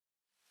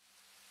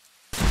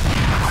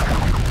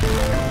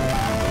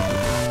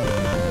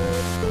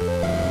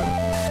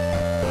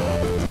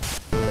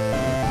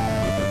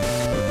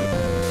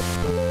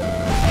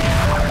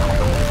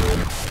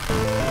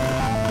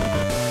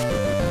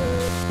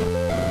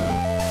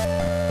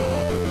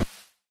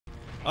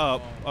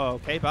Oh,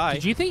 okay, bye.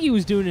 Did you think he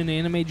was doing an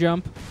anime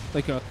jump?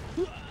 Like a...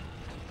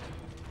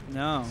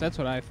 No. That's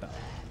what I thought.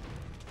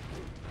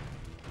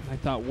 I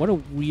thought, what a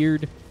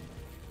weird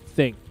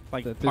thing.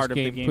 Like that this part of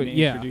the game could,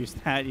 yeah.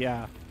 introduced that,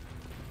 yeah.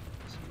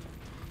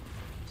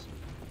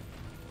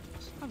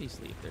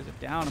 Obviously, if there's a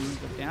down, I'm gonna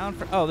go down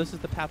for. Oh, this is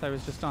the path I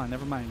was just on.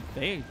 Never mind.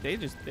 They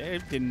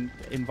didn't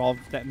involve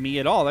me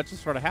at all. That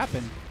just sort of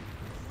happened.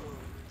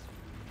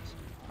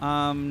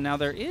 Now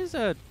there is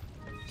a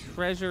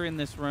treasure in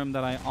this room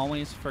that I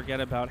always forget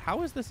about.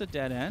 How is this a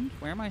dead end?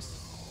 Where am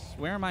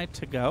I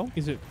to go?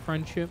 Is it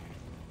friendship?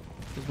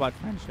 Is what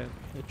friendship?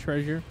 The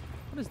treasure?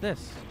 What is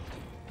this?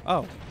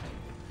 Oh.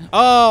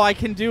 Oh, I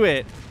can do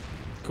it.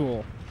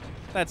 Cool.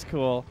 That's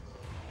cool.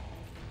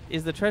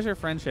 Is the treasure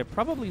friendship?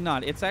 Probably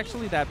not. It's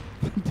actually that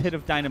bit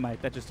of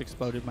dynamite that just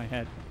exploded my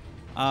head.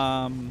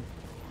 No,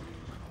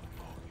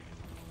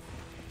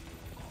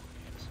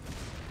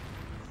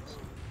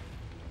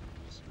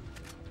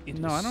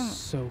 I don't.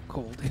 So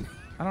cold.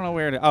 I don't know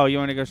where to. Oh, you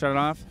want to go shut it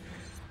off?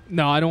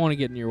 No, I don't want to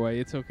get in your way.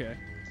 It's okay.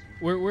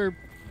 We're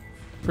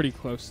pretty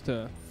close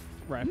to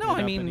wrapping it up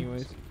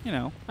anyways. You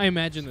know. I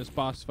imagine this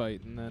boss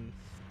fight and then...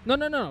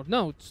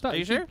 No, stop. Are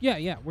you sure?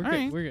 Yeah, we're good.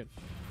 right. We're good.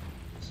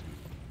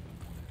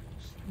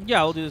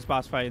 Yeah, we'll do this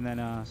boss fight and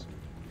then,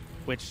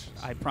 which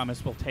I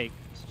promise will take,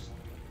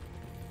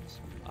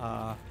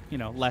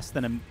 less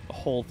than a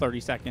whole 30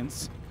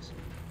 seconds.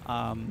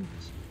 But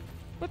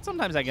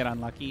sometimes I get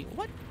unlucky.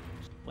 What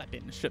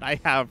weapon should I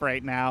have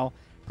right now?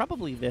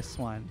 Probably this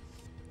one.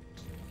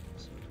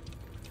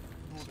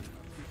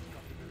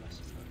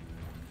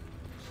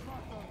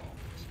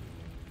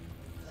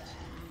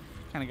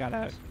 Kind of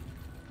gotta...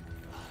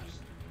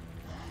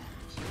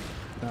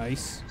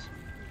 Nice.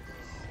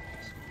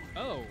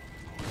 Oh.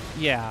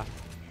 Yeah.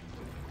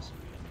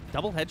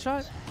 Double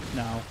headshot?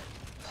 No.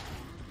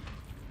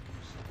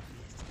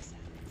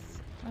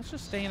 Let's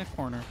just stay in a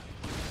corner.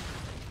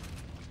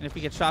 And if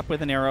we get shot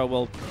with an arrow,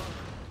 we'll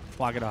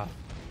log it off.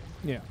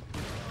 Yeah.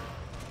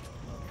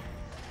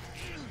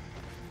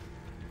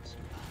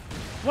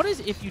 What is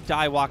if you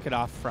die, walk it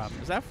off from?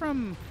 Is that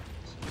from...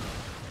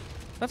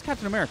 That's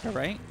Captain America,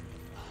 right?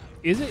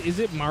 Is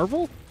it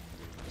Marvel?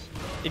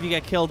 If you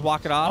get killed,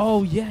 walk it off?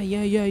 Oh,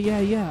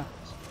 yeah.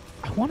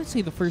 I want to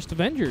say the first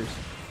Avengers.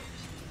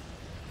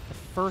 The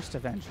first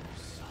Avengers.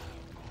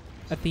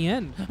 At the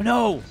end.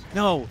 No,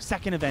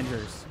 second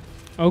Avengers.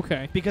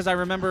 Okay. Because I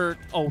remember...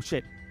 Oh,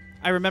 shit.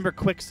 I remember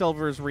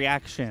Quicksilver's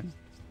reaction.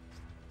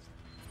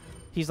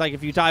 He's like,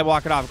 if you die,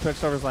 walk it off.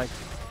 Quicksilver's like,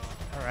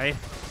 all right.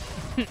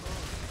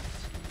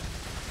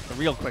 The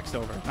real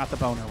Quicksilver, not the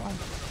boner one.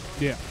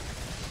 Yeah.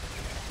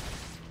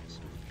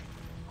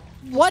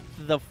 What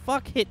the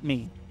fuck hit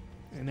me?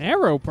 An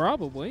arrow,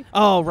 probably.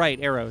 Oh, right,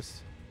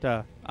 arrows.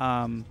 Duh.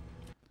 Hold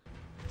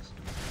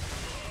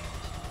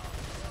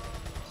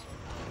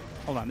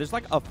on, there's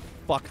like a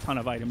fuck ton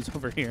of items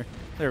over here.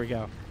 There we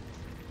go.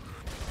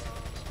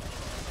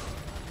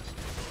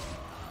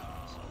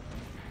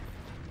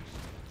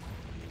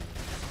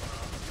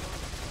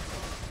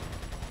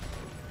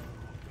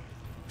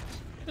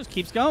 Just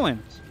keeps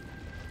going.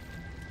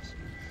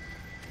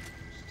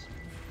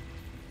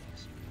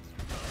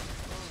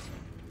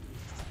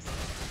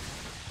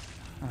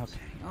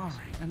 Okay, all right.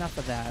 Enough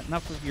of that.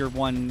 Enough of your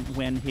one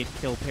hit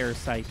kill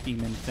parasite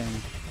demon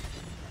thing.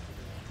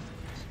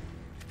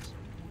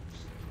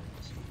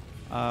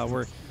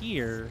 We're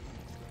here.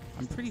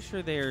 I'm pretty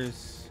sure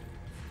there's...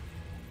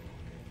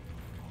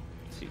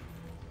 Let's see.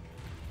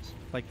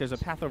 Like, there's a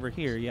path over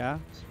here, yeah?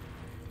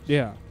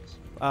 Yeah.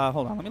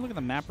 Hold on. Let me look at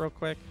the map real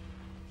quick.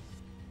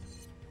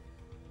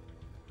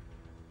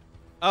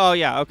 Oh,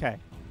 yeah, okay.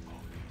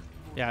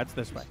 Yeah, it's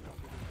this way.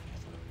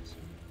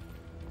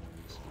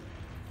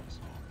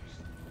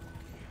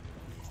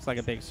 It's like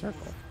a big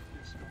circle.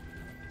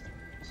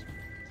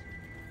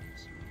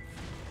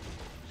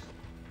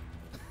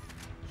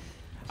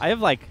 I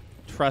have, like,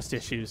 trust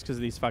issues because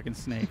of these fucking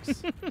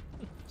snakes.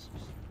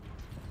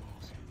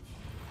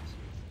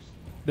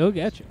 They'll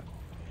get you.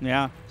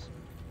 Yeah.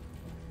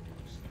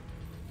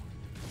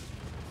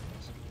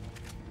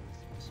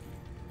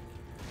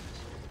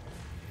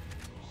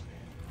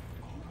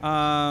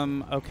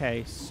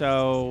 Okay,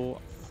 so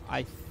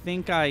I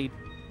think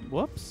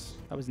whoops,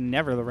 that was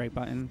never the right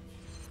button.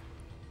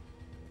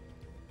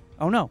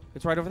 Oh no,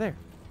 it's right over there.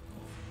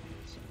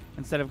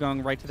 Instead of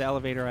going right to the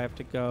elevator, I have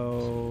to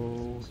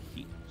go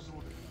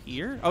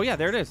here? Oh yeah,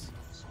 there it is.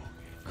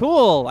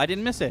 Cool, I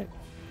didn't miss it.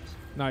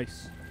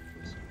 Nice.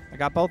 I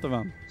got both of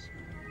them.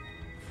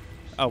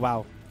 Oh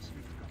wow.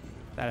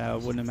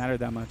 That wouldn't have mattered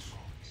that much.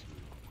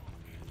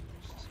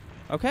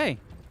 Okay.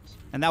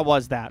 And that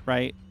was that,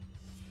 right?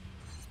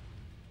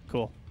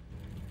 Cool.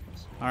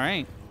 All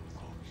right.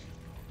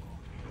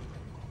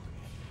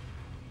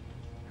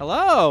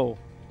 Hello.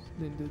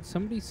 Did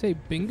somebody say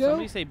bingo?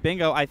 Somebody say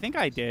bingo. I think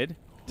I did.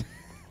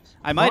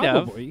 I might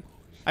have.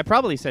 I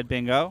probably said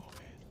bingo.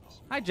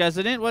 Hi,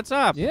 Jesident. What's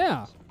up?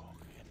 Yeah.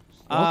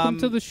 Welcome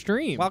to the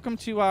stream. Welcome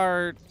to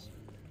our...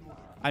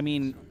 I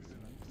mean,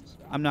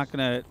 I'm not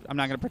gonna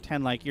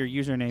pretend like your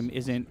username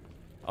isn't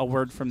a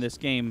word from this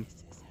game.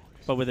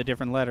 but with a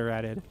different letter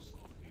added.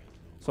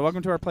 So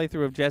welcome to our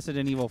playthrough of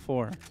Resident Evil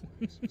 4.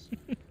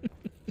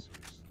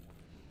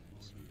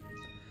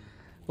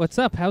 What's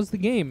up? How's the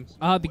game?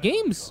 The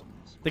game's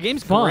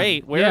fun.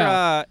 Great. We're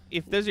Yeah.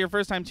 If this is your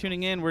first time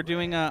tuning in, we're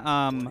doing a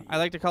I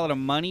like to call it a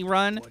money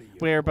run,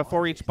 where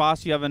before each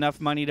boss you have enough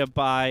money to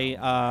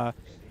buy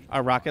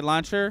a rocket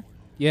launcher.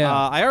 Yeah.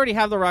 I already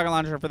have the rocket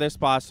launcher for this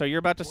boss, so you're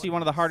about to see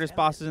one of the hardest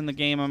bosses in the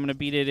game. I'm going to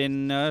beat it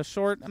in a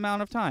short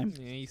amount of time.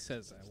 Yeah, he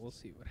says that. We'll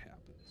see what happens.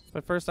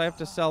 But first I have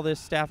to sell this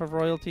Staff of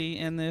Royalty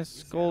and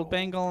this gold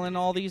bangle and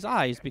all these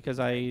eyes because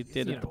I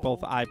did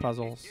both eye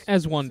puzzles.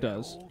 As one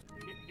does.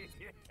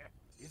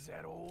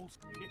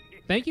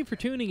 Thank you for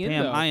tuning in,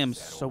 Damn, though. I am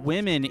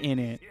swimming in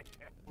it.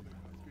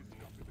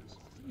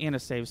 And a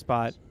save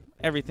spot.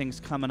 Everything's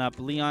coming up.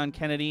 Leon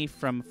Kennedy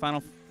from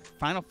Final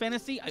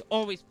Fantasy? I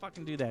always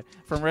fucking do that.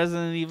 From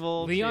Resident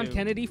Evil Leon 2.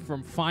 Kennedy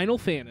from Final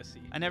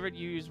Fantasy. I never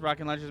use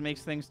rocket launchers. It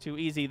makes things too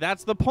easy.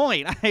 That's the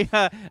point.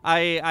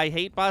 I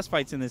hate boss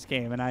fights in this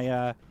game, and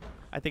I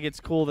think it's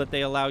cool that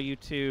they allow you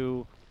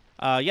to...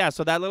 yeah,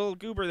 so that little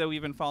goober that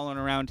we've been following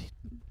around,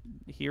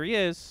 here he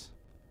is.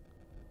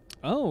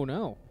 Oh,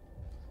 no.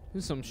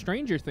 There's some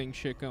Stranger Things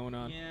shit going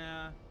on.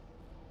 Yeah.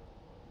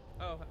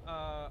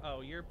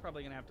 Oh, you're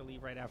probably going to have to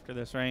leave right after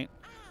this, right?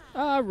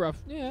 Rough.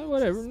 Yeah,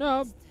 whatever.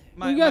 No,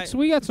 My-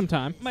 we got some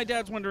time. My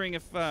dad's wondering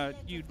if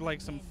you'd like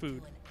some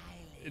food.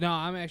 No,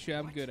 I'm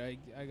good. I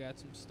got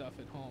some stuff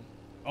at home.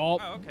 Oh,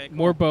 okay, cool.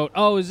 more boat.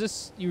 Oh, is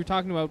this, you were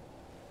talking about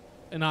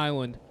an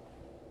island.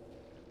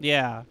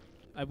 Yeah.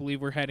 I believe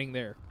we're heading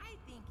there.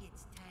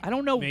 I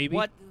don't know Maybe.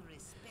 what...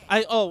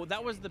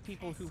 that was the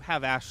people who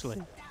have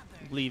Ashley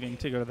leaving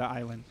to go to the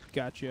island.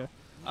 Gotcha.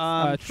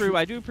 True.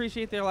 I do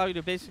appreciate they allow you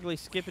to basically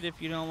skip it if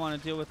you don't want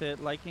to deal with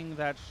it. Liking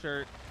that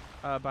shirt,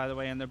 by the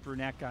way, and the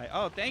brunette guy.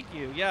 Oh, thank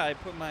you. Yeah, I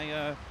put my,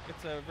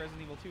 it's a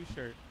Resident Evil 2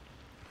 shirt.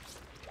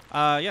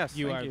 Yes,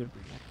 You thank are you. the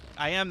brunette.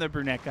 I am the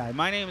brunette guy.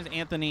 My name is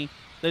Anthony.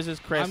 This is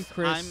Chris. I'm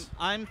Chris.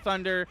 I'm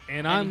Thunder.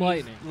 And I'm he's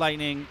Lightning.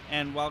 Lightning,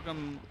 and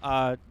welcome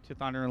to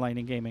Thunder and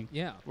Lightning Gaming.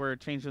 Yeah. We're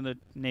changing the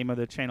name of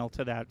the channel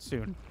to that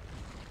soon.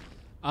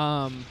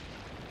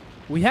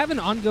 We have an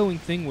ongoing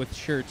thing with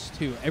shirts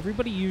too.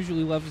 Everybody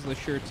usually loves the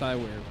shirts I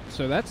wear,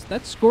 so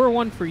that's score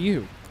one for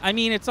you. I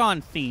mean, it's on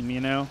theme, you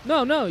know.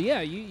 No,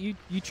 yeah, you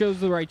chose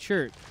the right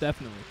shirt,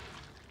 definitely.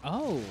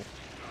 Oh,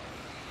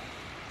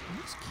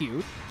 that's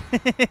cute.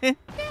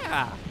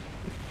 Yeah.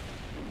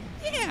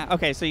 Yeah.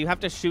 Okay, so you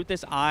have to shoot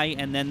this eye,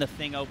 and then the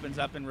thing opens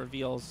up and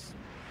reveals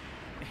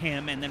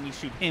him, and then we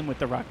shoot him with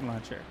the rocket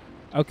launcher.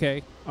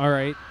 Okay, all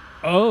right.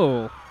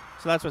 Oh,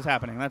 So that's what's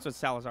happening. That's what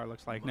Salazar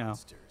looks like now.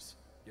 Monsters.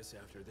 Guess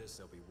after this,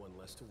 there'll be one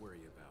less to worry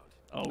about.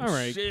 Oh, all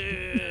right.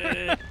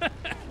 shit.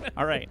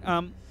 All right.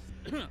 Oh,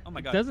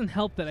 my God. doesn't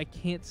help that I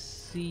can't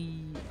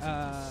see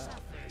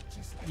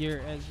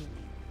your as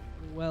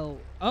well.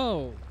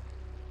 Oh,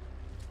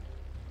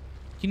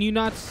 can you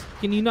not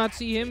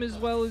see him as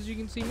well as you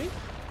can see me?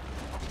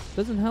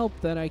 Doesn't help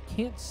that I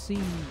can't see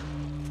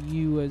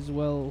you as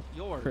well.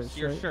 Yours. Chris,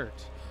 Your right? shirt.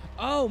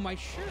 Oh, my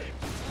shirt.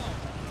 Oh.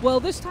 Well,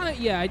 this time,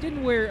 yeah, I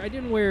didn't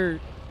wear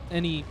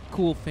any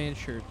cool fan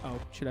shirt. Oh,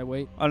 should I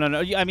wait? Oh,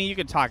 no. I mean, you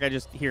can talk.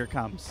 Here it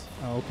comes.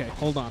 Oh, okay.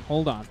 Hold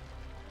on.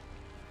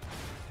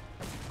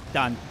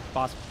 Done.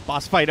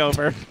 Boss fight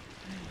over.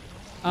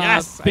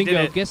 Yes, I bingo.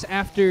 did it. Guess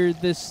after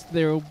this,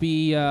 there will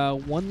be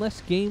one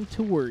less game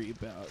to worry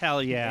about.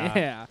 Hell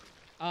yeah.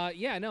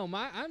 Yeah. No,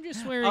 I'm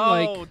just wearing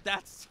Oh,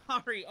 that's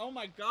sorry. Oh,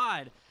 my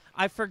God.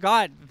 I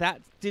forgot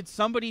that. Did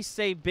somebody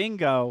say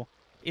bingo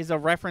is a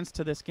reference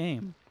to this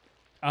game?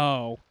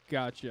 Oh,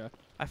 gotcha.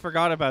 I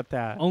forgot about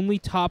that. Only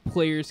top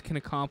players can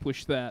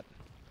accomplish that.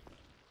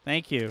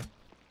 Thank you.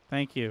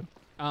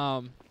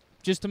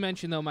 Just to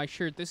mention, though, my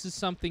shirt, this is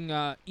something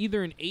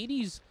either an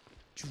 80s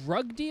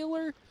drug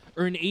dealer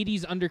or an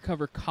 80s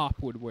undercover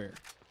cop would wear.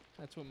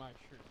 That's what my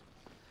shirt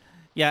is.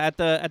 Yeah, at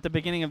the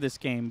beginning of this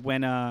game,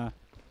 when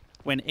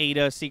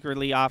Ada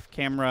secretly off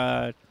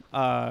camera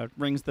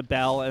rings the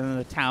bell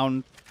and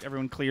then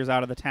everyone clears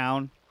out of the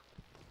town.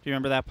 Do you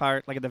remember that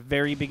part? Like at the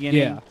very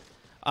beginning?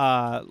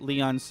 Yeah.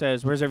 Leon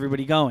says, "Where's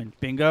everybody going?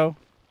 Bingo?"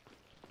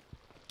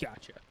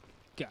 Gotcha.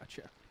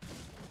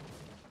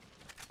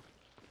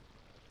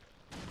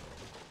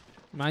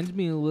 Reminds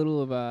me a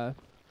little of a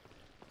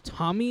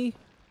Tommy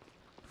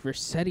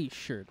Vercetti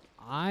shirt.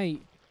 I'm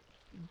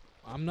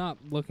not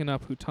looking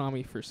up who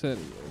Tommy Vercetti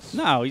is.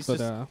 No, he's but,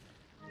 just...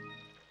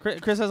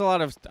 Chris has a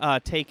lot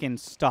of taken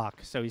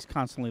stock, so he's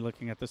constantly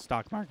looking at the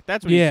stock market.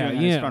 That's what he's doing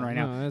on his phone right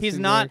now. that's He's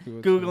exactly not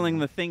what's going Googling on.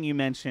 the thing you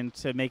mentioned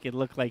to make it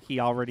look like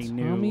he already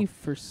Tommy knew.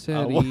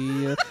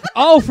 Vercetti.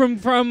 Oh, from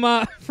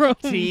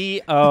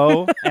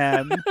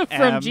T-O-M-M.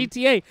 from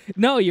GTA.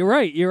 No, you're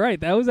right.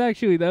 That was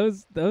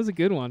a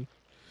good one.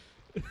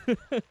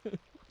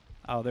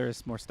 Oh, there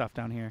is more stuff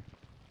down here.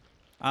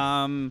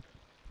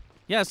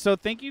 Yeah, so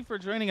thank you for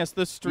joining us.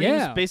 The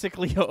stream's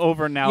basically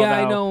over now. Yeah,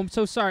 though. I know. I'm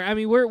so sorry. I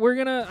mean, we're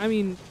gonna. I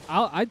mean,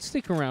 I'd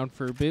stick around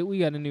for a bit. We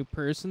got a new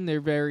person.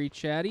 They're very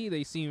chatty.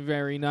 They seem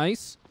very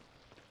nice.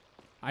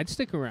 I'd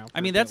stick around.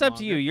 I mean, that's up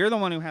to you. You're the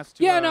one who has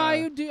to. Yeah, no,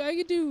 I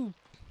could do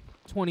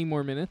 20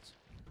 more minutes.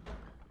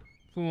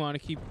 If we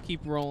want to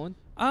keep rolling.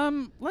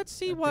 Let's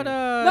see Okay. what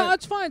No,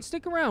 it's fine.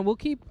 Stick around. We'll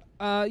keep.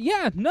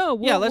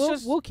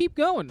 We'll keep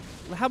going.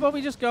 how about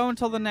we just go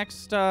until the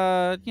next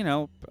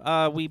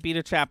we beat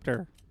a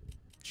chapter,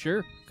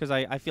 Sure. because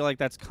I feel like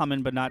that's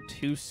coming, but not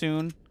too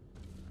soon.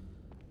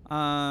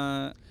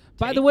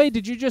 By the way,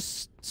 did you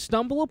just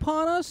stumble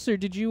upon us, or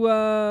did you?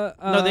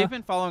 No, they've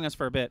been following us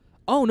for a bit.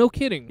 Oh, no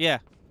kidding. Yeah.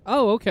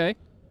 Oh, okay.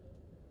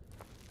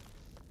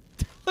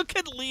 Look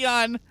at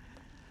Leon.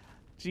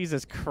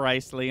 Jesus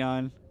Christ,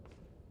 Leon.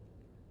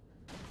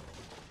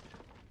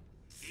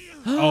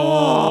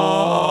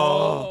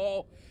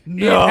 Oh,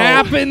 no. It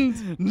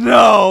happened.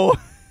 No.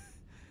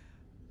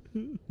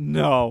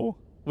 No.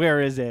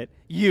 Where is it?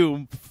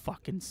 You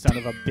fucking son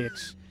of a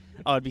bitch.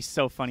 Oh, it'd be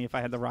so funny if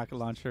I had the rocket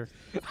launcher.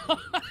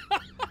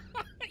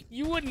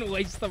 You wouldn't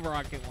waste the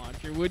rocket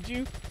launcher, would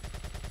you?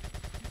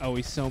 Oh,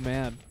 he's so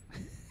mad.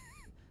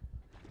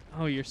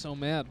 Oh, you're so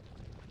mad.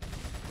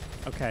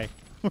 Okay.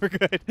 We're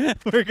good.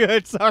 We're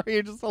good. Sorry,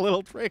 you're just a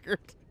little triggered.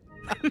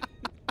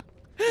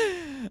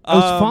 I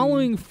was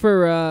following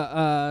for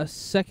a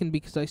second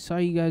because I saw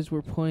you guys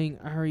were playing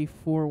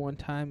RE4 one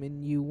time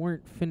and you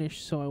weren't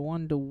finished, so I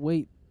wanted to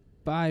wait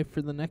by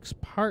for the next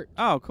part.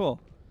 Oh, cool.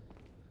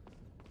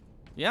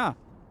 Yeah.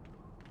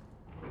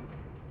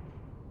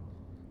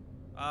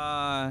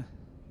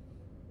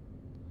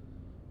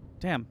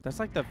 Damn, that's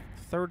like the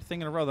third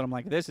thing in a row that I'm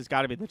like, this has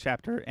got to be the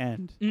chapter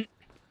end. Mm.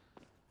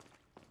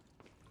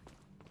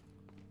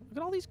 Look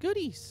at all these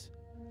goodies.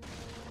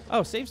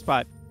 Oh, save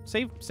spot.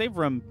 Save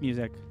room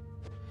music.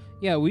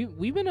 Yeah,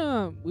 we've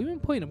been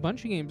playing a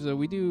bunch of games though.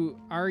 We do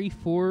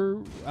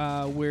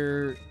RE4.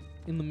 We're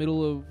in the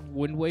middle of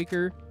Wind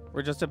Waker.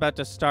 We're just about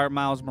to start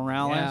Miles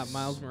Morales. Yeah,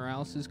 Miles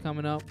Morales is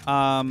coming up.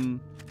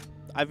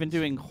 I've been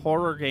doing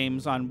horror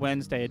games on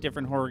Wednesday, a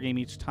different horror game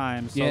each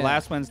time. So Yeah.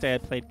 last Wednesday I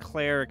played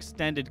Claire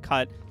Extended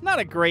Cut. Not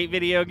a great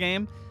video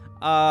game.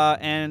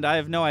 And I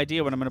have no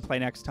idea what I'm going to play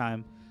next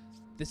time.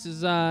 This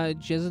is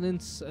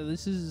Jesident's.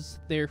 This is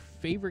their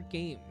favorite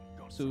game,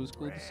 so it was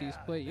cool to see us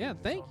play. Yeah,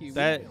 thank you.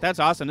 That's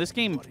awesome. This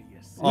game We've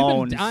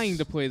owns. been dying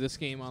to play this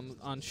game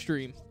on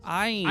stream.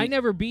 I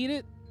never beat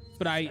it,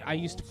 but I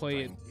used to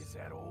play it.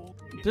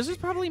 This is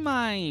probably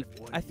my,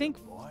 I think,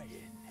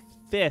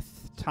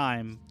 5th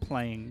time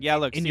playing. Yeah,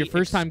 look. In see, your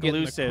first time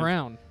getting the exclusive.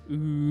 crown.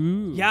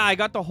 Ooh. Yeah, I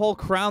got the whole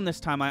crown this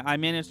time. I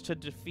managed to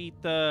defeat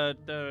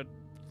the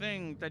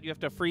thing that you have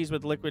to freeze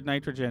with liquid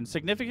nitrogen.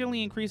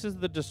 Significantly increases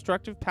the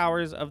destructive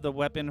powers of the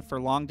weapon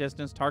for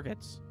long-distance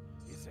targets.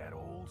 Is that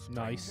old?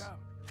 Nice.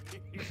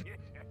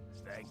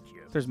 Thank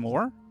you. There's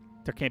more?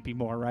 There can't be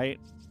more, right?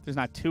 There's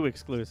not 2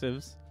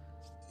 exclusives.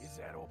 Is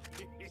that old?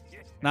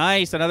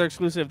 Nice, another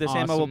exclusive. This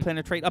ammo will Awesome.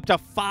 penetrate up to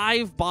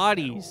 5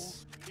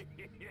 bodies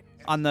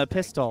on the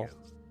pistol.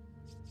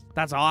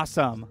 That's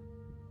awesome.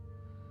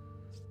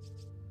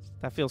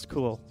 That feels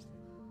cool.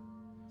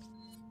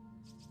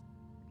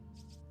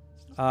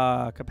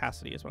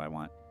 Capacity is what I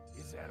want.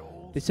 Is that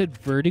old? They said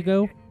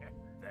Vertigo.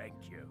 Thank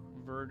you.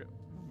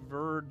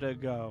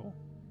 Vertigo.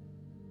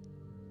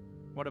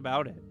 What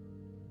about it?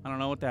 I don't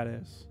know what that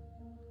is.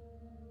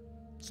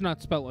 It's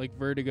not spelled like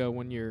Vertigo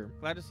when you're.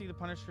 Glad to see the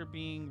Punisher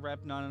being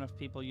rep. Not enough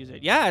people use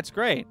it. Yeah, it's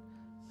great.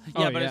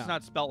 Yeah, Oh, but yeah. it's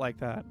not spelt like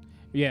that.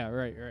 Yeah,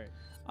 right.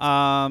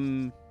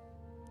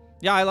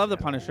 Yeah, I love the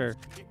Punisher.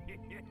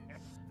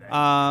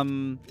 I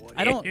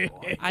don't.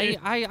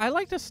 I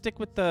like to stick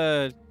with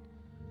the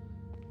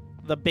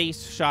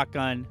base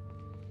shotgun,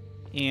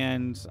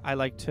 and I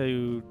like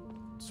to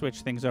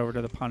switch things over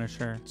to the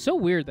Punisher. It's so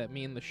weird that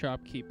me and the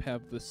shopkeep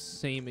have the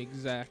same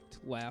exact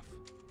laugh.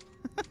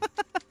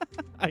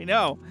 I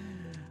know,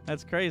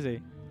 that's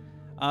crazy.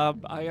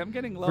 I am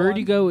getting low.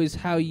 Vertigo is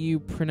how you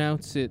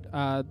pronounce it.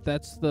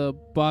 That's the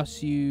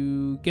boss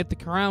you get the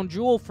crown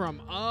jewel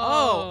from.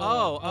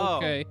 Oh.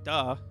 Okay.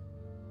 Duh.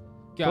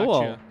 Gotcha.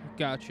 Cool.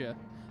 Gotcha.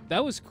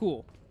 That was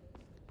cool.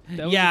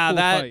 That was Yeah, a cool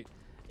that- fight.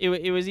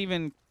 It was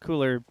even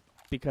cooler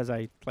because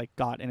I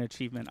got an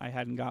achievement I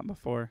hadn't gotten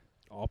before.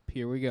 Oh,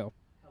 here we go.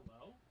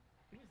 Hello?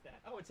 Who is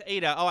that? Oh, it's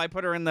Ada. Oh, I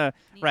put her in the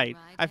Need a right.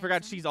 ride, I forgot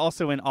handsome? she's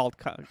also in alt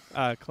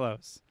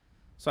close.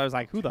 So I was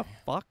like, who the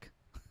fuck?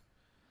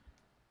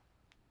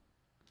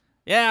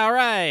 Yeah, all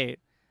right.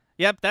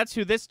 Yep, that's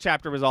who this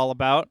chapter was all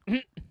about.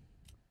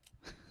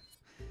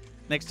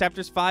 Next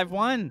chapter's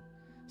 5-1.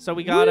 So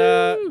we got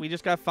Woo! we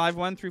just got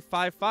 5-1 through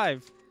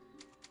 5-5.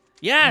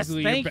 Yes,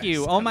 Easily your thank you.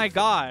 best Oh out my of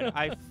god.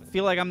 I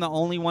feel like I'm the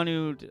only one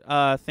who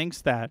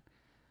thinks that.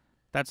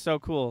 That's so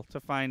cool to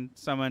find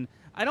someone.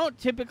 I don't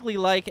typically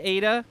like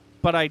Ada,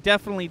 but I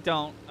definitely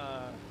don't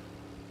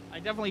I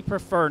definitely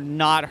prefer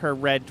not her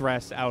red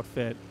dress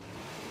outfit.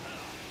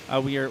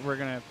 We're going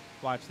to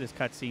watch this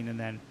cutscene, and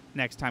then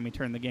next time we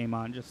turn the game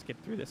on, just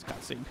skip through this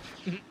cutscene.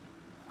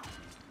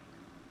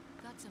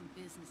 Got some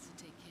business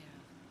to take care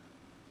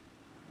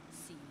of.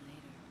 See you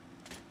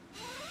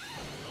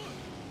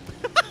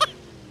later.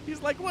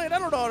 He's like, wait, I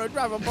don't know how to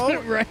drive a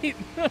boat. Right?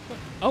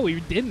 Oh, he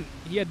didn't.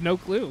 He had no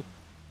clue.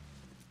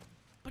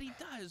 But he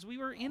does. We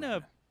were in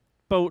a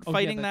boat Oh,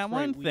 fighting yeah, that that's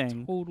right. one We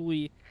thing.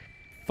 totally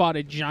fought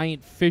a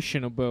giant fish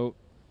in a boat.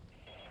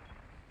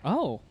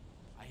 Oh,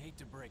 I hate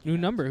to break new it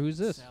out number. to you, Who's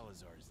this?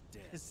 Salazar's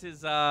dead. This is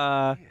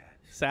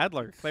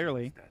Sadler,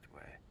 clearly.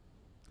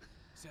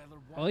 Sadler,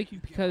 I why like don't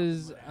it you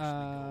because get up and let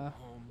Ashley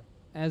go home?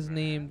 as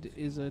named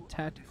is a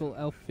tactical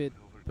outfit,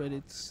 but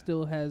it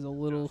still has a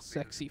little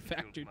sexy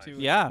factor to it.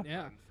 Yeah.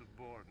 Yeah.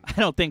 I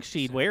don't think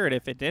she'd wear it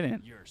if it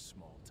didn't, You're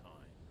small time.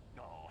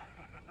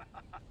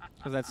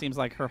 because that seems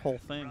like her whole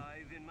thing.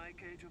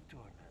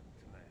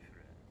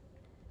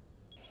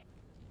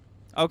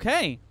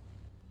 Okay.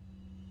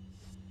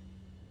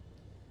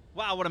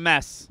 Wow, what a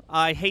mess.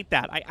 I hate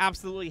that. I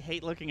absolutely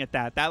hate looking at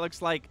that. That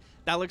looks like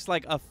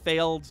a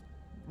failed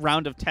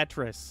round of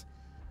Tetris.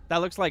 That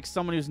looks like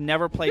someone who's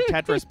never played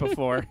Tetris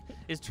before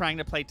is trying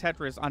to play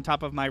Tetris on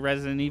top of my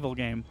Resident Evil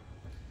game.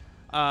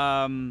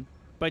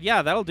 But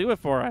yeah, that'll do it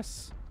for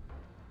us.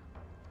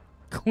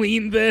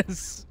 Clean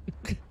this.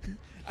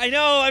 I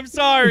know, I'm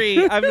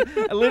sorry. I'm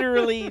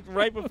literally,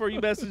 right before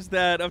you messaged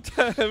that,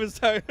 I was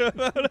talking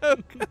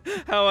about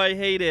how I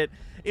hate it.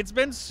 It's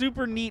been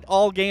super neat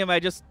all game. I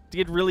just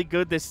did really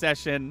good this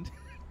session.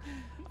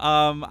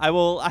 I'll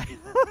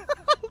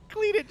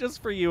clean it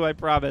just for you, I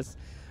promise.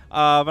 But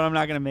I'm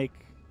not going to make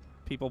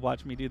people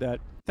watch me do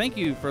that. Thank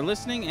you for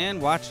listening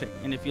and watching.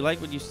 And if you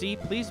like what you see,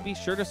 please be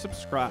sure to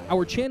subscribe.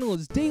 Our channel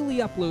is daily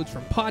uploads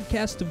from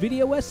podcasts to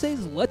video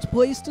essays, let's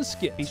plays to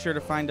skits. Be sure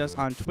to find us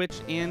on Twitch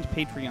and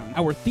Patreon.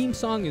 Our theme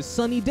song is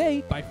Sunny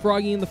Day by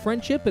Froggy and the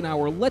Friendship, and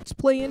our Let's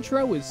Play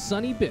intro is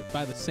Sunny Bit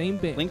by the same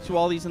band. Link to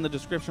all these in the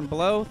description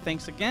below.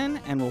 Thanks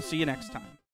again, and we'll see you next time.